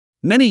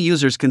Many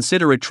users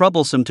consider it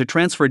troublesome to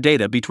transfer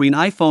data between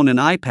iPhone and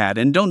iPad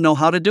and don't know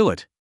how to do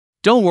it.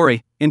 Don't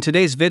worry, in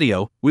today's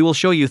video, we will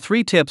show you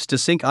 3 tips to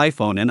sync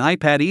iPhone and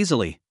iPad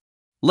easily.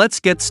 Let's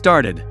get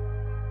started.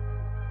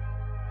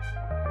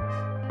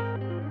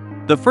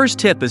 The first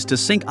tip is to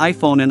sync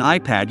iPhone and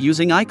iPad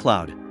using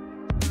iCloud.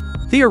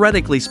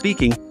 Theoretically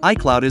speaking,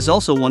 iCloud is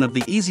also one of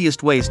the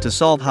easiest ways to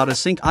solve how to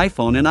sync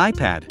iPhone and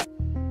iPad.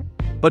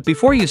 But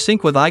before you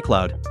sync with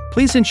iCloud,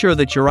 please ensure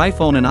that your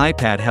iPhone and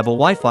iPad have a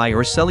Wi-Fi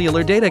or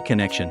cellular data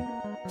connection.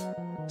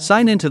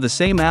 Sign into the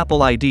same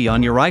Apple ID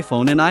on your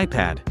iPhone and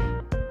iPad.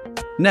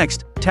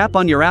 Next, tap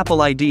on your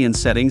Apple ID in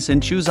Settings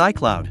and choose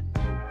iCloud.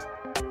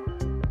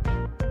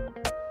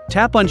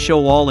 Tap on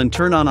Show All and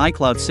turn on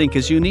iCloud Sync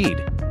as you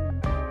need.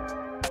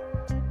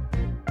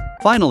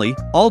 Finally,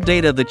 all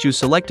data that you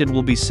selected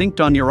will be synced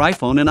on your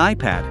iPhone and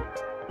iPad.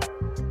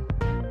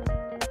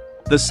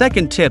 The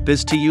second tip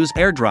is to use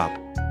AirDrop.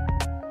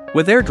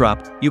 With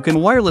AirDrop, you can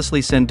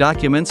wirelessly send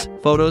documents,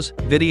 photos,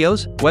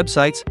 videos,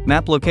 websites,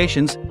 map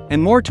locations,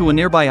 and more to a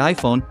nearby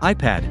iPhone,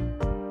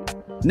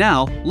 iPad.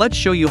 Now, let's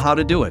show you how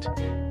to do it.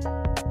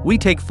 We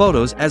take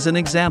photos as an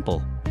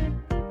example.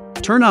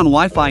 Turn on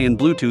Wi-Fi and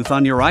Bluetooth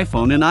on your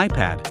iPhone and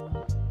iPad.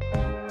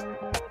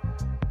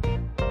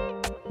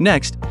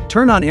 Next,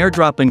 turn on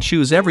AirDrop and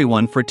choose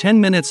Everyone for 10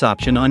 minutes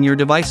option on your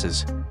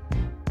devices.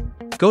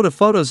 Go to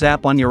Photos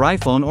app on your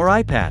iPhone or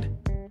iPad.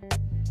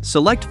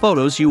 Select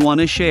photos you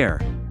want to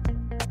share.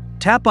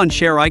 Tap on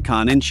Share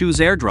icon and choose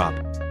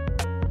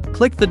AirDrop.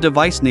 Click the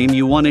device name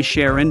you want to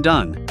share and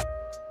done.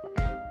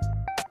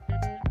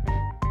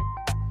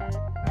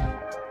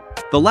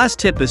 The last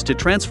tip is to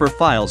transfer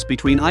files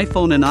between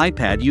iPhone and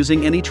iPad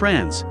using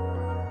AnyTrans.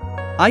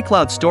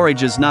 iCloud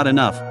storage is not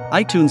enough.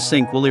 iTunes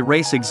Sync will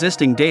erase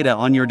existing data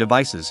on your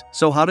devices,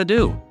 so how to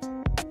do?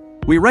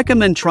 We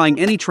recommend trying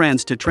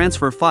AnyTrans to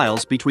transfer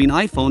files between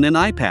iPhone and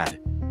iPad.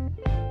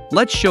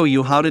 Let's show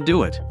you how to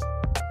do it.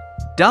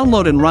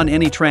 Download and run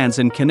AnyTrans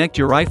and connect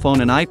your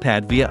iPhone and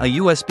iPad via a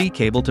USB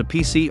cable to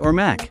PC or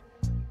Mac.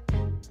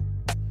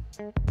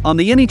 On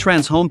the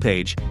AnyTrans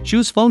homepage,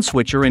 choose Phone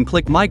Switcher and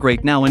click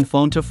Migrate Now in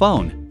Phone to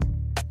Phone.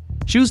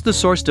 Choose the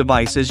source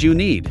device as you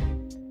need.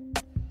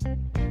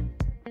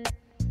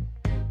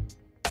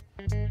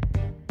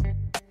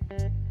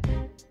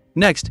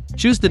 Next,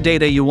 choose the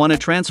data you want to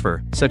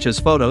transfer, such as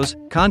photos,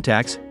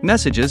 contacts,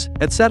 messages,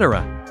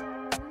 etc.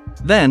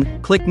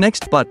 Then, click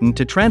Next button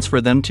to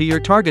transfer them to your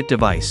target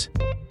device.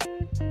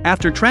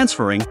 After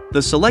transferring,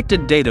 the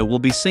selected data will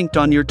be synced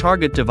on your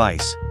target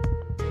device.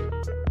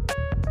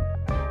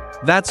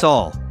 That's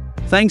all.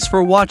 Thanks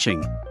for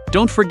watching.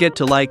 Don't forget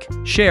to like,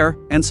 share,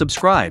 and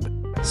subscribe.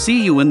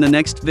 See you in the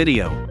next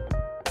video.